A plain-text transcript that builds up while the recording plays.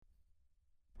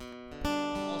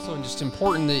Also, just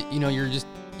important that, you're just,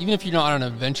 even if you're not on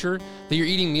an adventure, that you're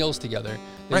eating meals together.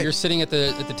 That Right. You're sitting at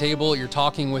the table, you're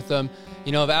talking with them,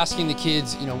 of asking the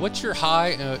kids, what's your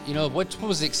high, what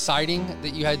was exciting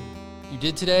that you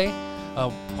did today?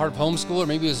 Part of homeschool, or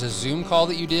maybe it was a Zoom call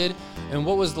that you did, and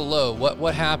what was the low?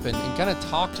 What happened? And kind of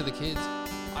talk to the kids.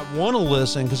 I want to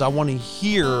listen because I want to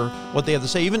hear what they have to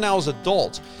say. Even now as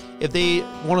adults, if they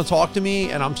want to talk to me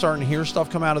and I'm starting to hear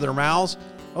stuff come out of their mouths,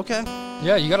 okay.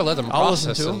 Yeah, you got to let them I'll listen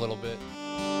process to it a them. little bit.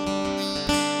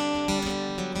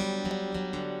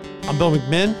 I'm Bill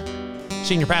McMinn,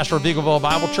 Senior Pastor of Eagleville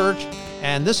Bible Church,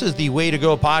 and this is the Way to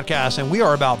Go podcast, and we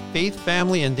are about faith,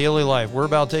 family, and daily life. We're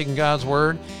about taking God's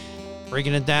Word,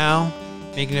 breaking it down,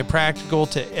 making it practical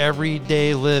to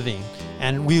everyday living,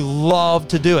 and we love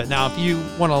to do it. Now, if you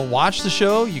want to watch the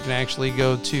show, you can actually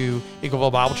go to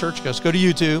Eagleville Bible Church. Just go to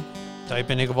YouTube, type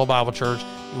in Eagleville Bible Church.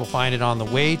 You will find it on the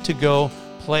Way to Go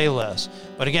playlist.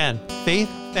 But again, faith,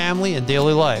 family, and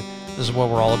daily life. This is what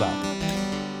we're all about.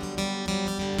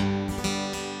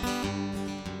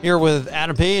 Here with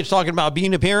Adam Page talking about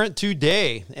being a parent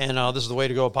today. And this is the Way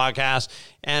to Go podcast.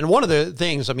 And one of the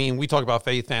things, we talk about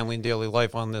faith, family, and daily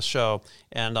life on this show.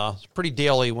 And it's pretty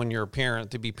daily when you're a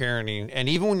parent to be parenting. And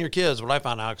even when you're kids, what I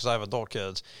found out, because I have adult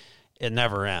kids, it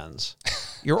never ends.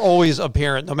 You're always a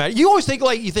parent, no matter. You always think,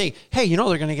 hey, they're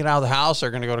going to get out of the house, they're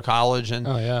going to go to college, and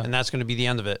that's going to be the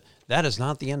end of it. That is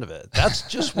not the end of it. That's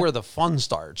just where the fun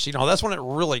starts. That's when it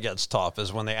really gets tough,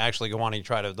 is when they actually go on and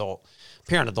try to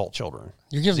parent adult children.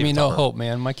 You're giving me no hope,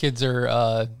 man. My kids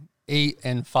are 8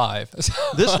 and 5.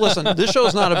 This show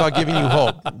is not about giving you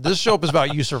hope. This show is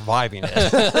about you surviving it.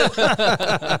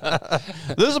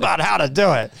 This is about how to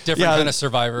do it. Different kind of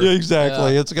survivor. Yeah,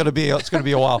 exactly. Yeah. It's gonna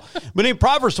be a while. But in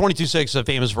Proverbs 22:6 is a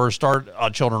famous verse: start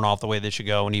children off the way they should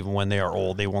go, and even when they are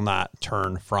old, they will not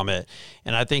turn from it.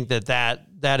 And I think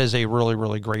that is a really,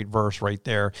 really great verse right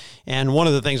there. And one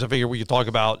of the things I figure we could talk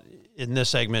about in this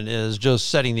segment is just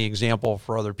setting the example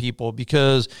for other people,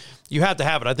 because you have to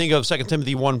have it. I think of 2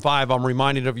 Timothy 1:5, I'm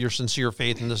reminded of your sincere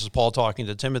faith, and this is Paul talking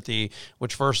to Timothy,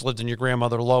 which first lived in your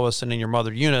grandmother Lois and in your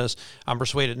mother Eunice. I'm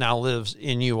persuaded now lives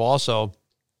in you also.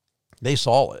 They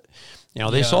saw it.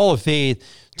 They saw a faith.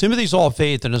 Timothy saw a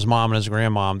faith in his mom and his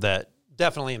grandmom that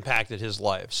definitely impacted his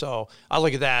life. So I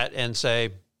look at that and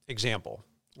say, example.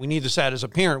 We need to set, as a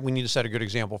parent, we need to set a good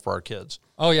example for our kids.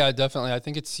 Oh yeah, definitely. I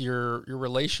think it's your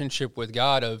relationship with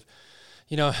God of,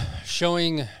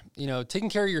 showing, taking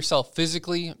care of yourself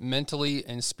physically, mentally,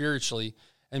 and spiritually,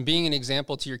 and being an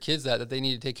example to your kids that they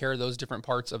need to take care of those different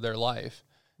parts of their life.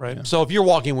 Right. Yeah. So if you're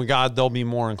walking with God, they'll be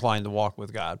more inclined to walk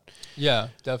with God. Yeah,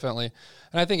 definitely.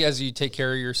 And I think as you take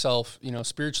care of yourself,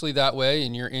 spiritually that way,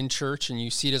 and you're in church and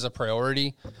you see it as a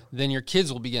priority, then your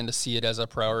kids will begin to see it as a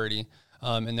priority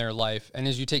in their life. And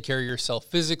as you take care of yourself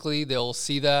physically, they'll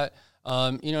see that,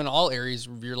 in all areas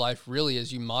of your life, really,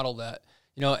 as you model that,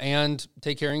 and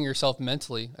take care of yourself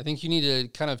mentally. I think you need to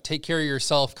kind of take care of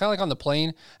yourself, kind of like on the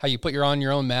plane, how you put on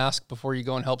your own mask before you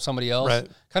go and help somebody else, right.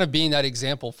 Kind of being that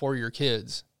example for your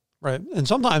kids. Right. And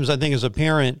sometimes I think as a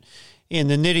parent, in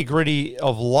the nitty-gritty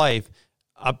of life,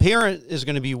 a parent is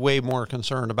going to be way more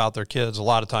concerned about their kids a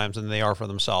lot of times than they are for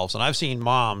themselves. And I've seen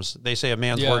moms, they say a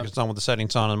man's work is done with the setting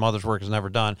sun and a mother's work is never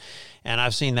done. And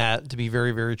I've seen that to be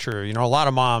very, very true. A lot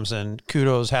of moms, and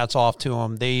kudos, hats off to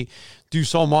them. They do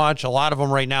so much. A lot of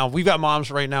them right now, we've got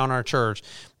moms right now in our church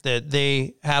that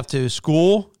they have to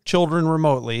school children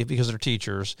remotely because they're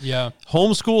teachers. Yeah.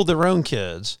 Homeschool their own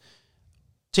kids,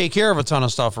 take care of a ton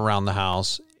of stuff around the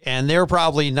house. And they're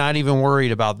probably not even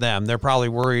worried about them. They're probably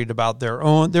worried about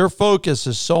their focus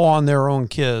is so on their own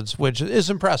kids, which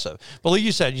is impressive. But like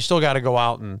you said, you still got to go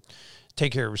out and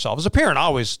take care of yourself. As a parent, I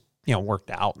always, worked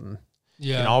out and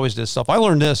always did stuff. I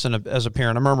learned this as a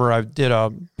parent. I remember I did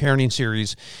a parenting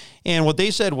series, and what they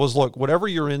said was, look, whatever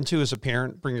you're into as a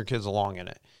parent, bring your kids along in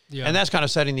it. Yeah. And that's kind of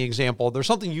setting the example. There's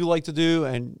something you like to do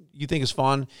and you think is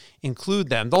fun, include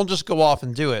them. Don't just go off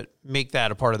and do it. Make that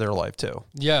a part of their life too.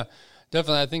 Yeah.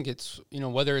 Definitely. I think it's,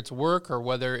 whether it's work or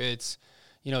whether it's,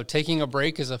 taking a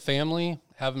break as a family,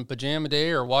 having pajama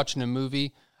day or watching a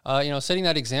movie, setting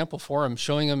that example for them,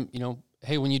 showing them,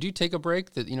 hey, when you do take a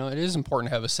break, that, it is important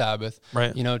to have a Sabbath,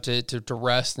 right? To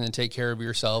rest and to take care of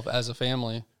yourself as a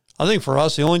family. I think for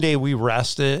us, the only day we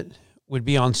rested would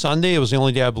be on Sunday. It was the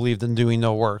only day I believed in doing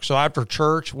no work. So after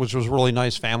church, which was really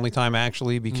nice family time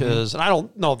actually, because, and I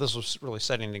don't know if this was really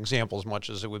setting an example as much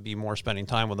as it would be more spending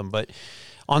time with them, but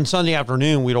on Sunday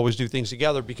afternoon, we'd always do things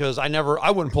together because I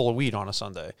wouldn't pull a weed on a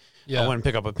Sunday. Yeah. I wouldn't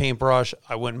pick up a paintbrush.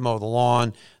 I wouldn't mow the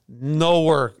lawn. No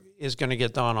work is going to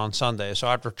get done on Sunday. So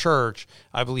after church,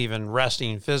 I believe in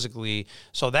resting physically.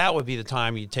 So that would be the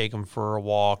time you'd take them for a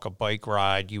walk, a bike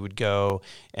ride. You would go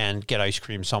and get ice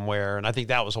cream somewhere. And I think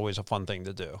that was always a fun thing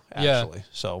to do, actually. Yeah.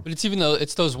 So, but it's even though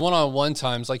it's those one-on-one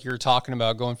times like you were talking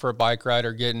about, going for a bike ride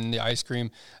or getting the ice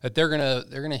cream, that they're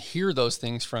gonna hear those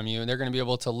things from you, and they're gonna be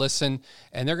able to listen,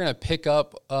 and they're gonna pick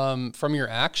up from your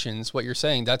actions what you're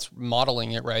saying. That's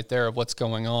modeling it right there of what's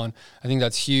going on. I think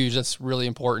that's huge. That's really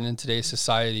important in today's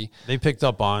society. They picked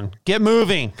up on, get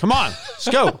moving. Come on, let's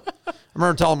go. I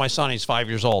remember telling my son, he's 5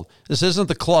 years old, this isn't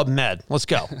the Club Med. Let's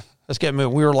go. Let's get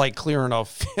moving. We were like clearing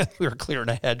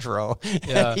a hedgerow.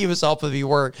 Yeah. He was helping me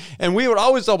work. And we would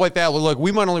always tell my family, look,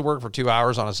 we might only work for 2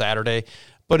 hours on a Saturday,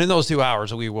 but in those 2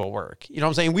 hours, we will work. You know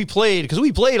what I'm saying? We played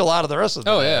a lot of the rest of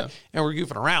the day. And we're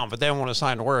goofing around. But then when it's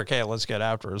time to work, hey, let's get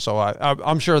after it. So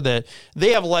I'm sure that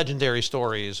they have legendary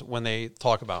stories when they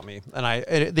talk about me.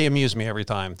 And they amuse me every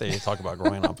time they talk about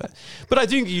growing up. But I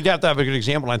think you'd have to have a good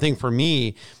example. And I think for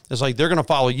me, it's like they're going to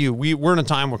follow you. We're in a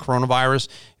time with coronavirus.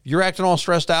 If you're acting all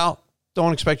stressed out,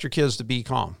 don't expect your kids to be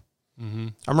calm. Mm-hmm.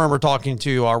 I remember talking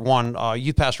to our one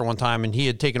youth pastor one time, and he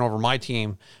had taken over my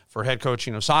team for head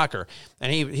coaching of soccer.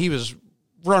 And he was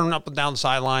running up and down the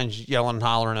sidelines, yelling and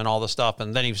hollering and all this stuff.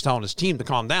 And then he was telling his team to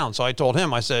calm down. So I told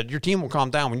him, I said, your team will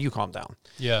calm down when you calm down.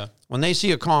 Yeah. When they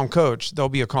see a calm coach, they'll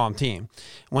be a calm team.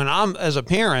 When I'm, as a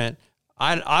parent,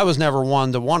 I was never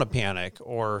one to want to panic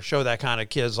or show that kind of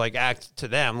kids, like act to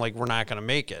them like we're not going to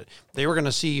make it. They were going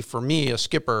to see, for me, a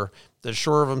skipper that's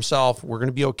sure of himself. We're going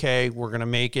to be okay. We're going to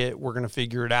make it. We're going to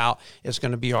figure it out. It's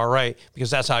going to be all right, because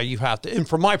that's how you have to. And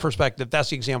from my perspective, that's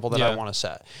the example that I want to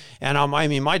set. And I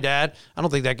mean, my dad, I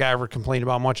don't think that guy ever complained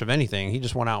about much of anything. He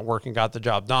just went out and worked and got the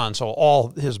job done. So all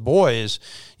his boys,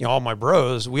 you know, all my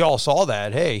bros, we all saw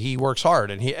that. Hey, he works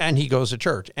hard, and he goes to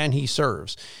church, and he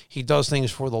serves. He does things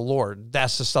for the Lord.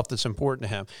 That's the stuff that's important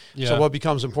to him. Yeah. So what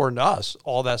becomes important to us?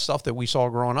 All that stuff that we saw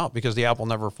growing up, because the apple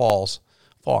never falls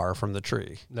far from the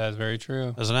tree. That's very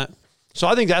true. Isn't it? So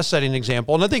I think that's setting an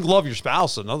example. And I think love your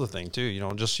spouse is another thing too, you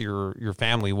know, just your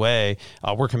family way.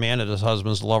 We're commanded as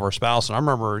husbands to love our spouse. And I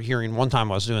remember hearing one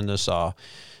time I was doing this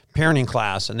parenting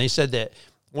class, and they said that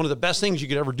one of the best things you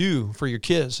could ever do for your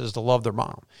kids is to love their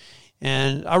mom.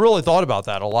 And I really thought about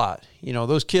that a lot. You know,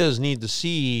 those kids need to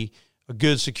see a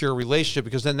good, secure relationship,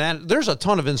 because then there's a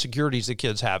ton of insecurities that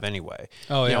kids have anyway,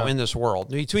 you know, in this world,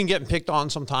 between getting picked on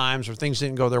sometimes, or things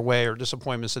didn't go their way, or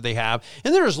disappointments that they have.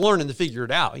 And they're just learning to figure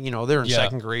it out. You know, they're in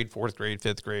second grade, fourth grade,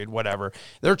 fifth grade, whatever.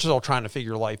 They're still trying to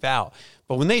figure life out.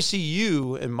 But when they see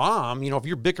you and mom, you know, if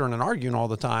you're bickering and arguing all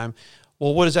the time,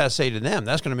 well, what does that say to them?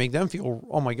 That's going to make them feel,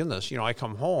 oh my goodness, you know, I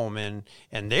come home and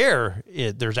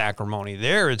there's acrimony.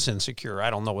 There it's insecure.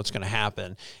 I don't know what's going to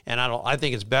happen. And I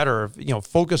think it's better if, you know,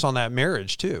 focus on that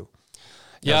marriage too.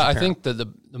 Yeah, I think that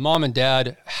the mom and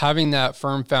dad having that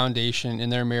firm foundation in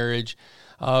their marriage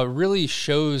really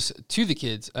shows to the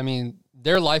kids. I mean,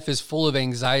 their life is full of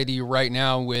anxiety right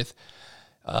now with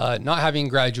not having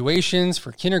graduations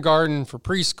for kindergarten, for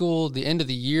preschool, the end of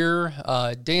the year,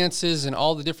 dances, and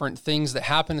all the different things that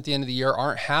happen at the end of the year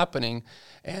aren't happening.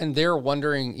 And they're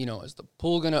wondering, you know, is the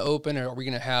pool going to open? Or are we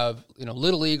going to have, you know,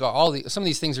 Little League? Some of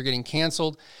these things are getting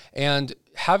canceled. And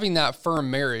having that firm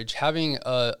marriage, having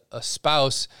a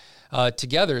spouse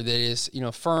together that is, you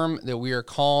know, firm, that we are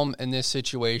calm in this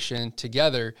situation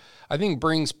together, I think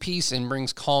brings peace and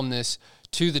brings calmness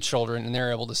to the children, and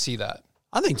they're able to see that.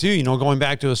 I think too, you know, going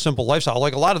back to a simple lifestyle,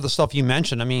 like a lot of the stuff you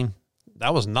mentioned, I mean,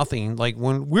 that was nothing. Like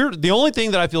when the only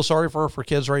thing that I feel sorry for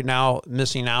kids right now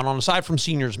missing out on, aside from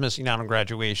seniors missing out on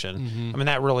graduation, I mean,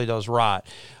 that really does rot.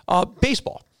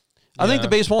 Baseball. I think the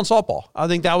baseball and softball, I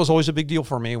think that was always a big deal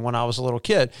for me when I was a little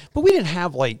kid, but we didn't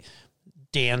have like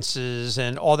dances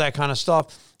and all that kind of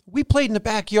stuff. We played in the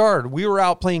backyard. We were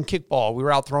out playing kickball. We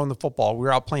were out throwing the football. We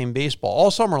were out playing baseball.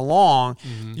 All summer long,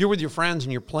 you're with your friends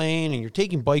and you're playing and you're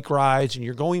taking bike rides and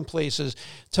you're going places.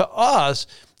 To us,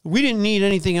 we didn't need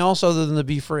anything else other than to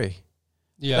be free.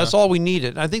 Yeah. That's all we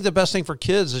needed. And I think the best thing for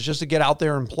kids is just to get out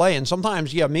there and play. And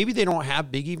sometimes, maybe they don't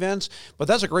have big events, but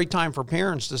that's a great time for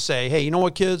parents to say, hey, you know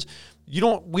what, kids? We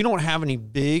don't have any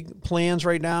big plans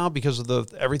right now because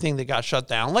of everything that got shut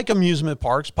down, like amusement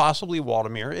parks, possibly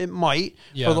Waldameer. It might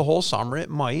for the whole summer. It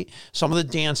might. Some of the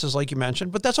dances, like you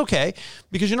mentioned, but that's okay,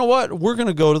 because you know what? We're going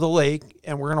to go to the lake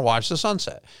and we're going to watch the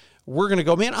sunset. We're going to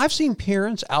go, man, I've seen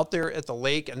parents out there at the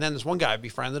lake, and then this one guy, I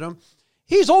befriended him.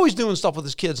 He's always doing stuff with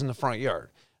his kids in the front yard.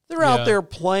 They're out there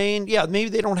playing. Yeah, maybe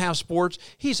they don't have sports.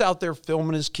 He's out there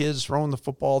filming his kids, throwing the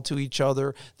football to each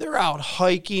other. They're out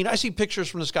hiking. I see pictures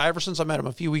from this guy ever since I met him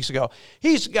a few weeks ago.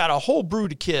 He's got a whole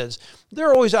brood of kids.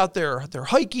 They're always out there. They're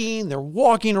hiking. They're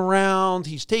walking around.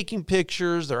 He's taking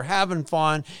pictures. They're having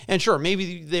fun. And sure,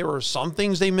 maybe there were some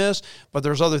things they miss, but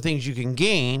there's other things you can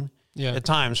gain at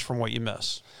times from what you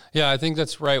miss. Yeah, I think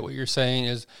that's right. What you're saying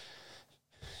is,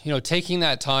 taking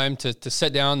that time to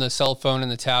set down the cell phone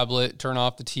and the tablet, turn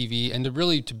off the TV, and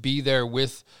to be there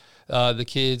with the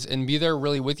kids and be there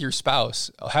really with your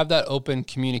spouse. Have that open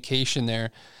communication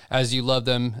there as you love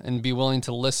them and be willing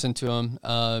to listen to them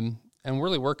and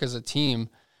really work as a team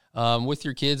with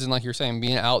your kids. And like you're saying,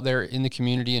 being out there in the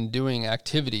community and doing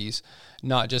activities,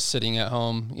 not just sitting at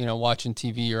home, watching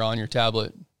TV or on your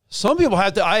tablet. Some people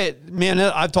have to,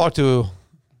 I've talked to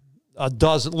a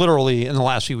dozen, literally in the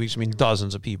last few weeks,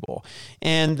 dozens of people.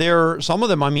 And some of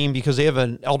them, because they have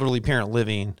an elderly parent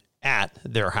living at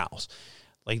their house.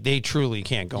 Like they truly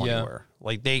can't go anywhere.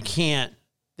 Like they can't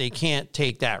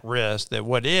take that risk that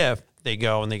what if they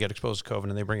go and they get exposed to COVID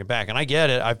and they bring it back. And I get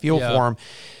it. I feel for them.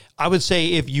 I would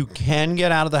say if you can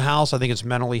get out of the house, I think it's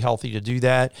mentally healthy to do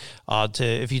that.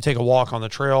 If you take a walk on the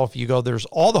trail, if you go,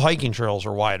 all the hiking trails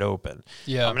are wide open.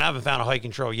 Yeah. I haven't found a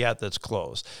hiking trail yet that's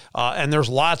closed. And there's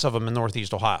lots of them in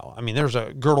Northeast Ohio. There's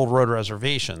a Girdled Road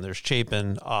Reservation. There's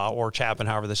Chapin, or Chapin,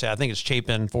 however they say. I think it's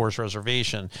Chapin Forest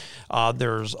Reservation.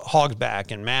 There's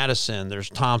Hogsback in Madison. There's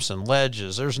Thompson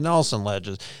Ledges. There's Nelson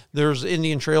Ledges. There's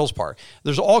Indian Trails Park.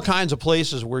 There's all kinds of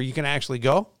places where you can actually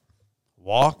go,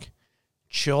 walk,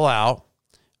 chill out,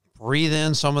 breathe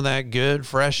in some of that good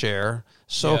fresh air,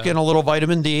 soak in a little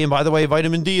vitamin D. And by the way,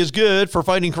 vitamin D is good for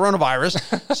fighting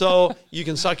coronavirus. So you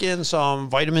can suck in some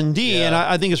vitamin D. Yeah. And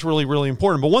I think it's really, really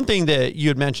important. But one thing that you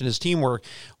had mentioned is teamwork.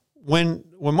 When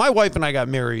my wife and I got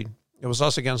married, it was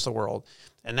us against the world.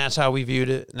 And that's how we viewed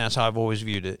it. And that's how I've always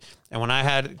viewed it. And when I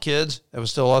had kids, it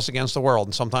was still us against the world.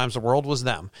 And sometimes the world was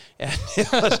them. And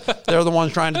they're the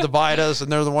ones trying to divide us.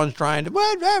 And they're the ones trying to,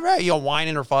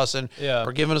 whining or fussing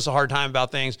or giving us a hard time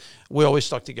about things. We always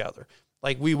stuck together.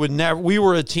 Like we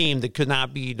were a team that could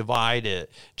not be divided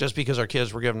just because our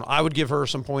kids were given. I would give her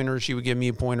some pointers. She would give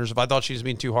me pointers. If I thought she was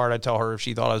being too hard, I'd tell her. If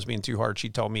she thought I was being too hard,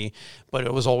 she'd tell me. But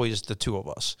it was always the two of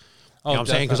us. You know what I'm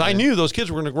saying? Because I knew those kids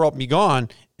were going to grow up and be gone,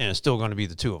 and it's still going to be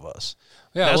the two of us.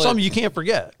 Yeah, that's something you can't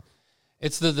forget.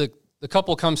 It's the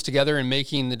couple comes together and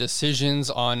making the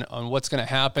decisions on what's going to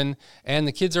happen, and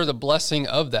the kids are the blessing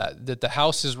of that the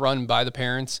house is run by the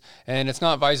parents, and it's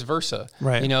not vice versa.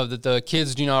 Right. That the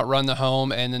kids do not run the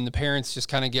home, and then the parents just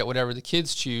kind of get whatever the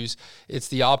kids choose. It's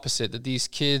the opposite, that these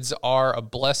kids are a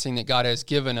blessing that God has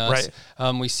given us.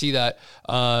 Right. We see that.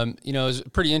 It was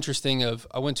pretty interesting.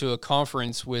 I went to a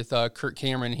conference with Kirk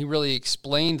Cameron. He really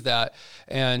explained that,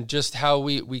 and just how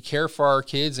we care for our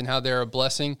kids and how they're a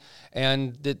blessing,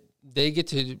 and that they get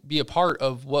to be a part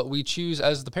of what we choose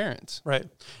as the parents. Right.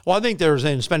 Well, I think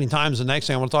spending time is the next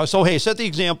thing I want to talk. So, hey, set the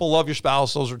example, love your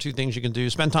spouse. Those are two things you can do.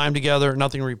 Spend time together.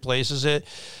 Nothing replaces it.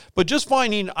 But just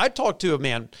I talked to a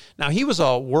man. Now, he was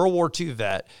a World War II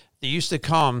vet. They used to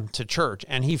come to church,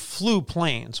 and he flew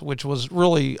planes, which was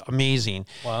really amazing.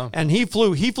 Wow. And he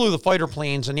flew the fighter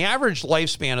planes, and the average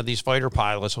lifespan of these fighter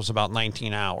pilots was about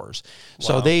 19 hours. Wow.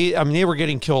 So they were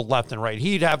getting killed left and right.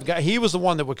 He was the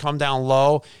one that would come down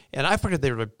low, and I forget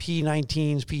they were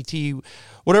P-19s, PT,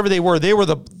 whatever they were. They were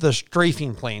the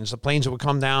strafing planes, the planes that would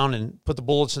come down and put the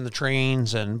bullets in the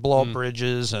trains and blow up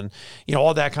bridges and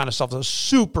all that kind of stuff. It was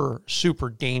super, super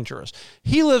dangerous.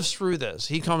 He lives through this.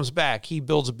 He comes back. He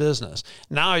builds a business.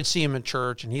 Now I'd see him at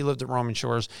church, and he lived at Roman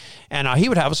Shores, and he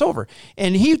would have us over.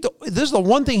 And this is the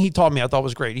one thing he taught me I thought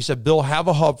was great. He said, Bill, have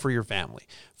a hub for your family.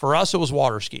 For us, it was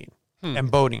water skiing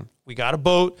and boating. We got a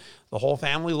boat. The whole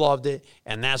family loved it,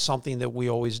 and that's something that we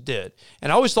always did.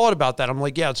 And I always thought about that. I'm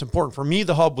like, yeah, it's important. For me,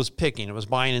 the hub was picking. It was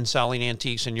buying and selling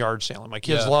antiques and yard sailing. My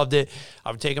kids loved it.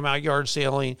 I would take them out yard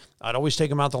sailing. I'd always take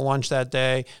them out to lunch that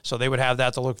day, so they would have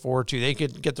that to look forward to. They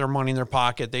could get their money in their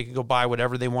pocket. They could go buy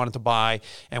whatever they wanted to buy,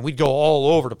 and we'd go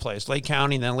all over the place. Lake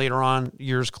County, and then later on,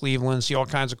 Cleveland, see all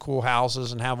kinds of cool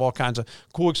houses and have all kinds of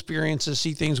cool experiences,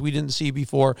 see things we didn't see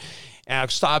before.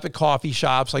 Stop at coffee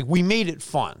shops. Like, we made it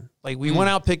fun. Like, we went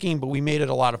out picking, but we made it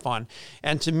a lot of fun.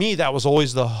 And to me, that was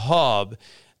always the hub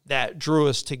that drew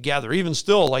us together. Even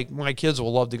still, like, my kids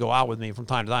will love to go out with me from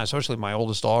time to time, especially my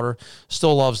oldest daughter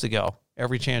still loves to go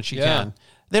every chance she can.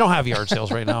 They don't have yard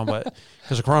sales right now, but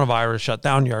because the coronavirus shut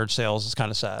down yard sales, it's kind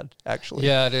of sad, actually.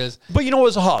 Yeah, it is. But, it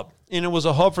was a hub. And it was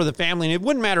a hub for the family. And it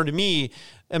wouldn't matter to me.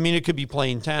 It could be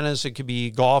playing tennis. It could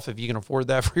be golf if you can afford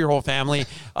that for your whole family.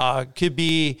 It could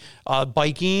be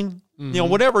biking. You know,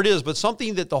 whatever it is, but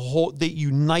something that that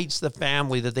unites the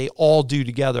family that they all do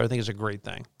together, I think is a great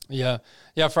thing. Yeah.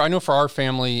 Yeah. I know for our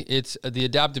family, it's the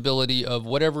adaptability of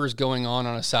whatever is going on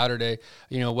a Saturday,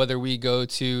 you know, whether we go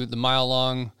to the mile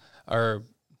long or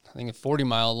I think a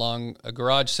 40-mile long a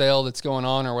garage sale that's going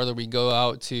on, or whether we go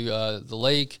out to the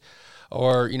lake,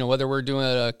 or, you know, whether we're doing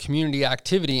a community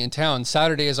activity in town.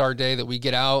 Saturday is our day that we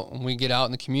get out, and we get out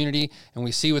in the community and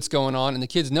we see what's going on. And the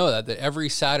kids know that every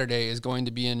Saturday is going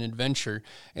to be an adventure,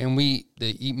 and they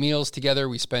eat meals together.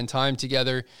 We spend time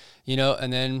together, you know,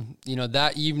 and then, you know,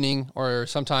 that evening or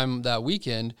sometime that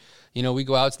weekend, you know, we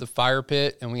go out to the fire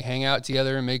pit and we hang out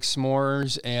together and make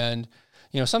s'mores. And,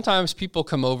 you know, sometimes people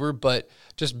come over, but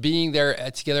just being there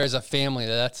together as a family,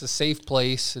 that's a safe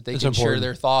place that they can share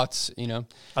their thoughts, you know.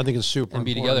 I think it's super and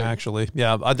be important, together. actually.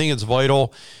 Yeah, I think it's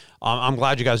vital. I'm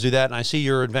glad you guys do that. And I see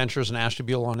your adventures in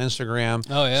Ashtabula on Instagram.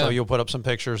 Oh, yeah. So you'll put up some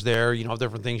pictures there, you know,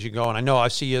 different things you go. And I know I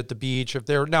see you at the beach.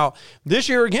 Now, this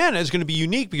year, again, is going to be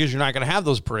unique because you're not going to have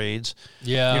those parades.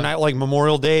 Yeah. You're not like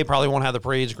Memorial Day, probably won't have the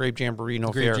parades, Grape Jamboree,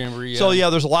 no fair. Jamboree, yeah. So,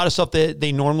 yeah, there's a lot of stuff that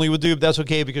they normally would do, but that's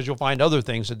okay because you'll find other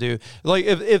things to do. Like,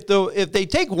 if they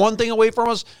take one thing away from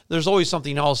us, there's always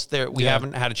something else that we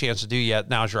haven't had a chance to do yet.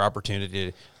 Now's your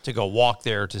opportunity to go walk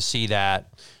there to see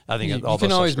that. I think you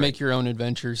can always make your own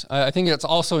adventures. I think it's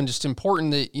also just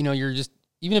important that, you know, you're just,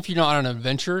 even if you're not on an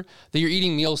adventure, that you're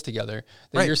eating meals together,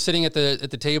 that you're sitting at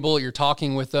the table, you're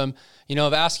talking with them, you know,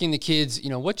 of asking the kids, you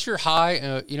know, what's your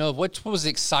high, you know, what was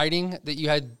exciting that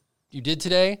you did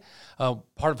today, part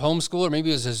of homeschool, or maybe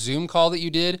it was a Zoom call that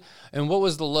you did, and what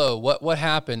was the low, what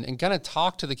happened, and kind of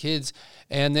talk to the kids.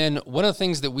 And then one of the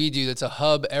things that we do that's a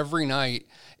hub every night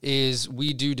is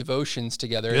we do devotions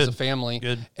together as a family.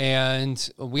 Good. And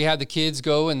we have the kids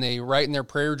go and they write in their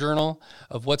prayer journal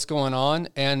of what's going on.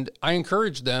 And I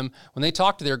encourage them when they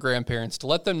talk to their grandparents to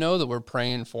let them know that we're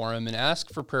praying for them and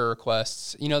ask for prayer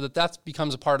requests, you know, that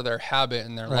becomes a part of their habit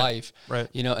in their life, Right.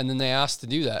 you know, and then they ask to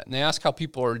do that. And they ask how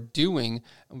people are doing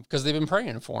because they've been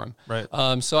praying for them.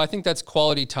 Right. So I think that's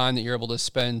quality time that you're able to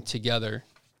spend together.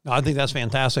 No, I think that's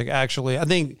fantastic, actually. I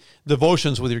think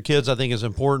devotions with your kids, I think, is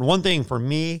important. One thing for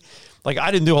me, like I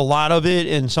didn't do a lot of it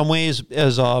in some ways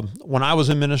as when I was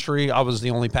in ministry, I was the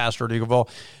only pastor at Eagleville,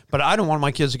 but I didn't want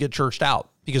my kids to get churched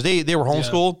out because they were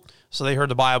homeschooled, so they heard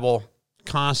the Bible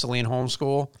constantly in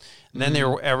homeschool. And then they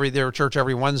were church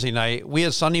every Wednesday night. We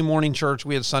had Sunday morning church.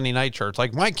 We had Sunday night church.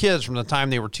 Like my kids from the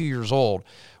time they were 2 years old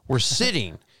were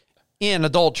sitting in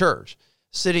adult church.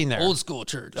 Sitting there. Old school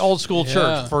church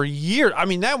For years. I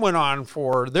mean, that went on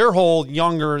for their whole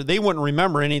they wouldn't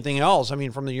remember anything else. I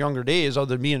mean, from the younger days,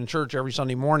 other than being in church every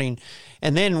Sunday morning.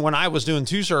 And then when I was doing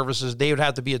 2 services, they would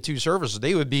have to be at 2 services.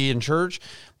 They would be in church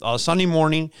Sunday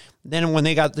morning. Then when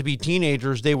they got to be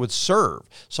teenagers, they would serve.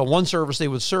 So one service they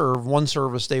would serve, one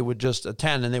service they would just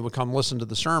attend, and they would come listen to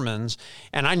the sermons.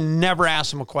 And I never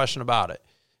asked them a question about it.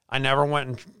 I never went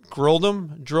and drilled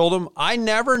them. I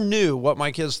never knew what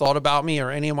my kids thought about me or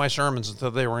any of my sermons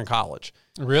until they were in college.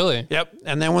 Really? Yep.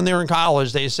 And then when they were in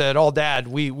college, they said, "Oh, Dad,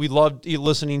 we loved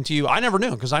listening to you." I never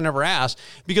knew because I never asked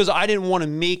because I didn't want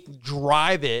to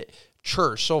drive it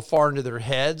church so far into their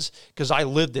heads because I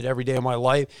lived it every day of my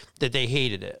life that they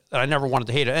hated it. And I never wanted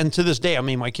to hate it. And to this day, I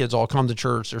mean, my kids all come to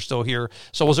church. They're still here.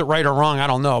 So was it right or wrong? I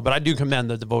don't know. But I do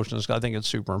commend the devotions because I think it's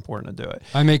super important to do it.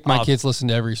 I make my kids listen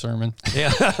to every sermon.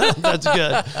 Yeah, that's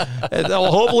good.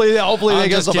 Hopefully they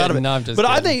get something out of it. No, I'm just but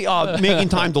kidding. I think making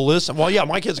time to listen. Well, yeah,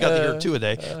 my kids got to hear 2 a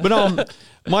day. But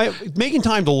making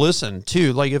time to listen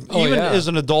too. Like as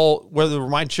an adult, whether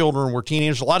my children were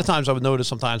teenagers, a lot of times I would notice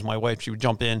sometimes my wife, she would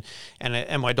jump in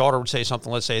and my daughter would say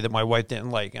something, let's say that my wife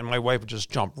didn't like, and my wife would just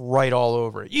jump right all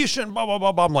over it. You shouldn't, blah, blah,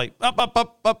 blah, blah. I'm like,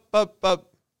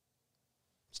 up.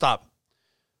 Stop.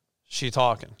 She's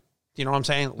talking. You know what I'm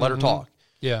saying? Let her talk.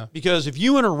 Yeah. Because if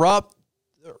you interrupt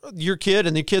your kid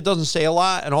and the kid doesn't say a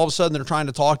lot and all of a sudden they're trying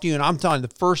to talk to you and I'm telling you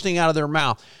the first thing out of their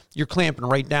mouth, you're clamping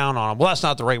right down on them. Well, that's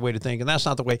not the right way to think and that's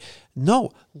not the way. No,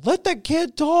 let that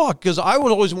kid talk because I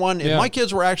would always want, if my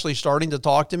kids were actually starting to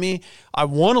talk to me, I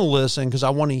want to listen because I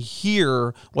want to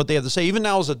hear what they have to say. Even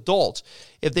now as adults,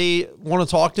 if they want to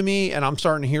talk to me and I'm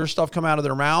starting to hear stuff come out of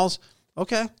their mouths,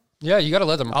 okay. Yeah, you got to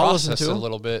let them process it a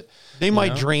little bit. They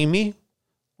might drain me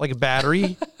like a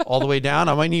battery all the way down.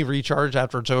 I might need recharge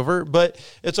after it's over, but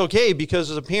it's okay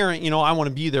because as a parent, I want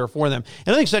to be there for them.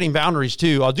 And I think setting boundaries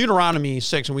too. Deuteronomy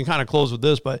 6, and we kind of close with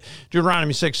this, but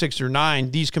Deuteronomy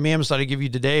 6:6-9, these commandments that I give you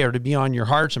today are to be on your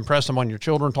hearts and press them on your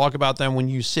children. Talk about them when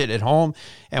you sit at home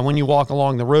and when you walk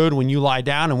along the road, when you lie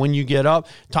down and when you get up.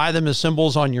 Tie them as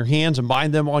symbols on your hands and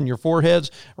bind them on your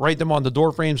foreheads. Write them on the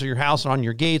door frames of your house and on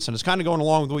your gates. And it's kind of going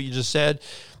along with what you just said.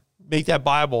 make that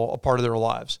Bible a part of their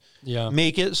lives. Yeah.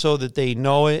 Make it so that they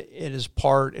know it. It is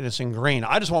part and it's ingrained.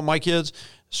 I just want my kids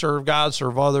serve God,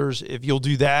 serve others. If you'll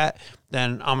do that,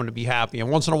 then I'm going to be happy. And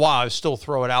once in a while, I still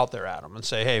throw it out there at them and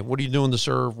say, hey, what are you doing to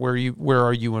serve? Where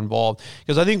are you involved?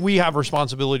 Because I think we have a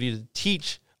responsibility to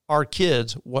teach our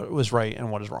kids what was right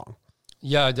and what is wrong.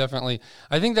 Yeah, definitely.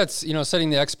 I think that's, setting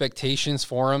the expectations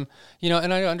for them,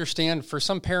 and I understand for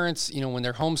some parents, when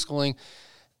they're homeschooling,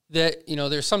 that,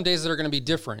 there's some days that are going to be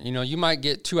different. You might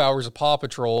get 2 hours of Paw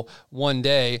Patrol one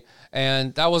day,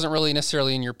 and that wasn't really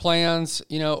necessarily in your plans,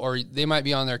 or they might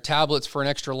be on their tablets for an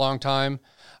extra long time.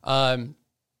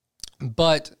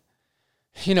 But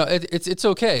it's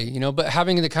okay, but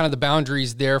having the kind of the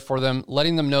boundaries there for them,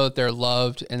 letting them know that they're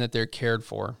loved and that they're cared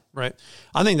for. Right.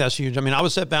 I think that's huge. I mean, I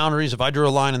would set boundaries. If I drew a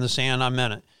line in the sand, I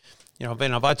meant it.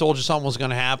 If I told you something was going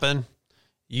to happen,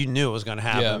 you knew it was going to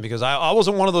happen, because I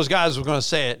wasn't one of those guys who was going to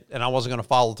say it and I wasn't going to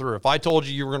follow through. If I told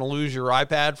you were going to lose your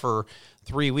iPad for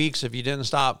 3 weeks, if you didn't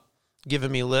stop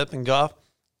giving me lip and guff,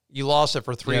 you lost it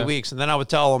for 3 weeks. And then I would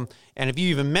tell them, and if you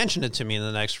even mention it to me in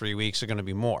the next 3 weeks, there's going to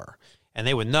be more. And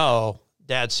they would know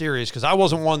Dad's serious, because I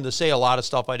wasn't one to say a lot of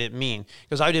stuff I didn't mean,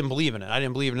 because I didn't believe in it. I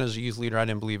didn't believe in it as a youth leader. I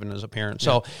didn't believe in it as a parent.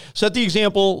 So set the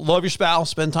example, love your spouse,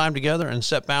 spend time together, and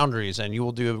set boundaries, and you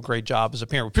will do a great job as a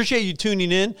parent. Appreciate you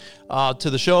tuning in to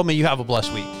the show. May you have a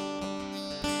blessed week.